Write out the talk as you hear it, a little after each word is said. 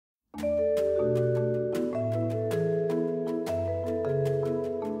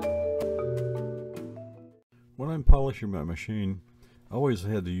I'm polishing my machine, I always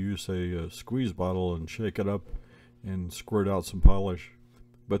had to use a squeeze bottle and shake it up and squirt out some polish.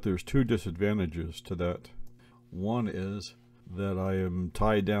 But there's two disadvantages to that. One is that I am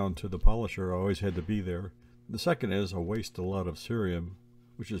tied down to the polisher. I always had to be there. The second is I waste a lot of cerium,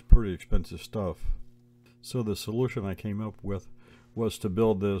 which is pretty expensive stuff. So the solution I came up with was to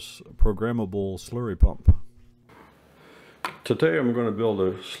build this programmable slurry pump. Today I'm going to build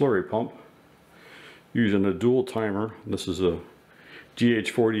a slurry pump using a dual timer. This is a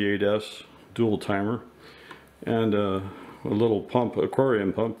DH48S dual timer, and a little pump,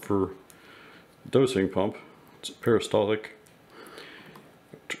 aquarium pump for dosing pump. It's peristaltic.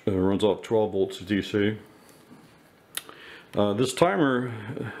 It runs off 12 volts DC. This timer,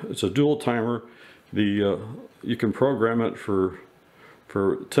 it's a dual timer. You can program it for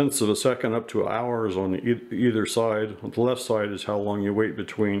tenths of a second up to hours on either side. On the left side is how long you wait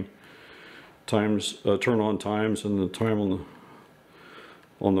between times, turn on times, and the time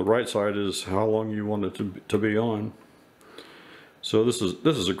on the right side is how long you want it to be on. So this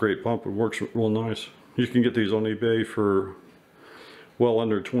is a great pump. It works real nice. You can get these on eBay for well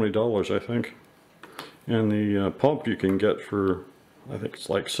under $20, I think. And the pump you can get for, I think it's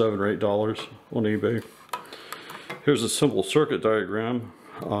like $7 or $8 on eBay. Here's a simple circuit diagram.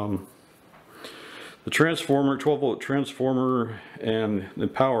 The transformer, 12-volt transformer, and the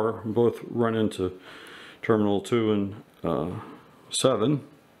power both run into terminal 2 and 7.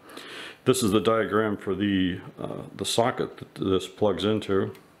 This is the diagram for the socket that this plugs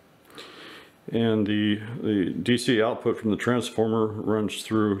into. And the DC output from the transformer runs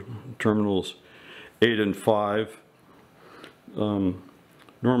through terminals 8 and 5.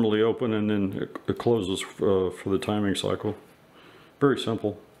 Normally open, and then it closes for the timing cycle. Very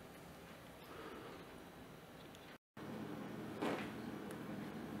simple.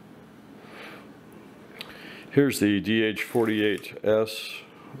 Here's the DH48S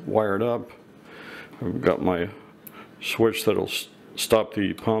wired up. I've got my switch that'll stop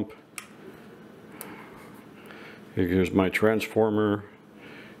the pump. Here's my transformer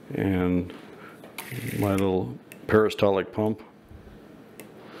and my little peristaltic pump.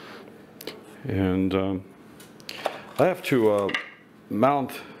 And I have to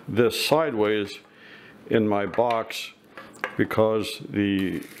mount this sideways in my box because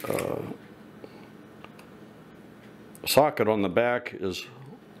the socket on the back is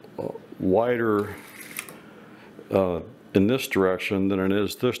wider in this direction than it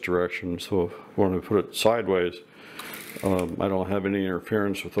is this direction. So when I put it sideways, I don't have any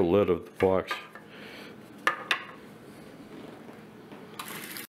interference with the lid of the box.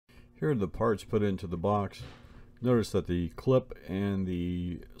 Here are the parts put into the box. Notice that the clip and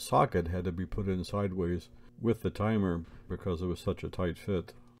the socket had to be put in sideways with the timer because it was such a tight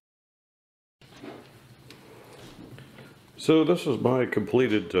fit. So this is my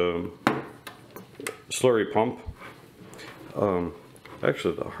completed slurry pump.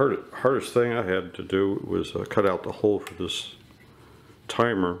 Actually, the hardest thing I had to do was cut out the hole for this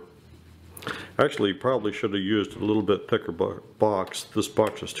timer. Actually, probably should have used a little bit thicker box. This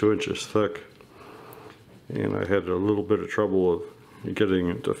box is 2 inches thick, and I had a little bit of trouble of getting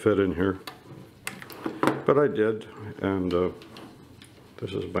it to fit in here. But I did, and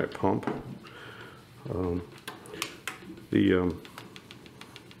this is my pump.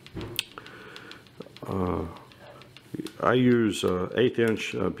 I use 1/8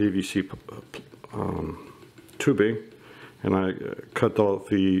 inch PVC tubing, and I cut off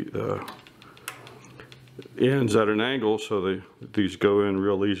the ends at an angle so these go in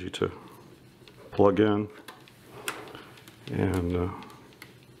real easy to plug in. And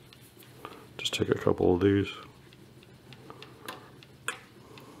just take a couple of these.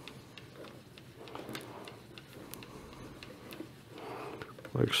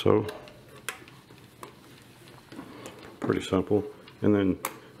 Like so. Pretty simple. And then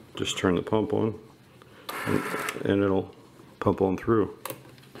just turn the pump on, and it'll pump on through.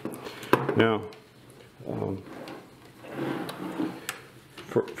 Now,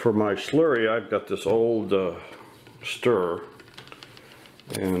 for my slurry, I've got this old stir,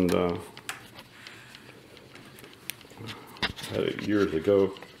 and had it years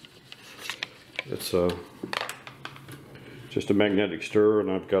ago. It's just a magnetic stir,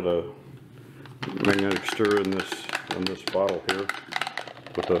 and I've got a magnetic stir in this bottle here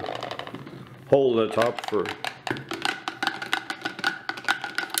with a hole at the top for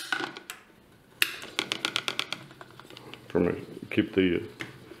keep the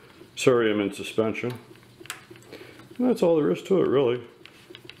cerium in suspension. And that's all there is to it, really.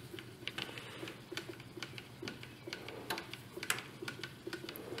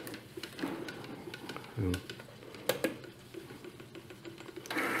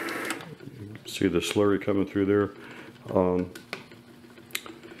 see the slurry coming through there.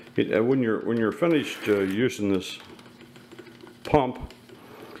 When you're finished using this pump,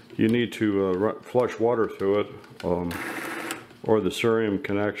 you need to flush water through it, or the cerium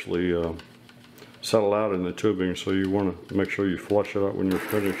can actually settle out in the tubing, so you want to make sure you flush it out when you're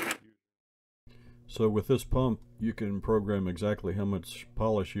finished. So with this pump, you can program exactly how much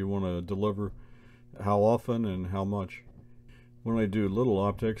polish you want to deliver, how often, and how much. When I do little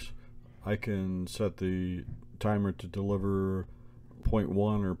optics, I can set the timer to deliver 0.1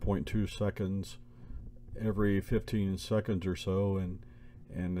 or 0.2 seconds every 15 seconds or so,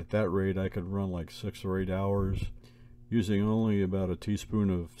 and at that rate I could run like 6 or 8 hours using only about a teaspoon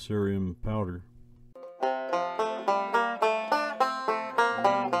of cerium powder.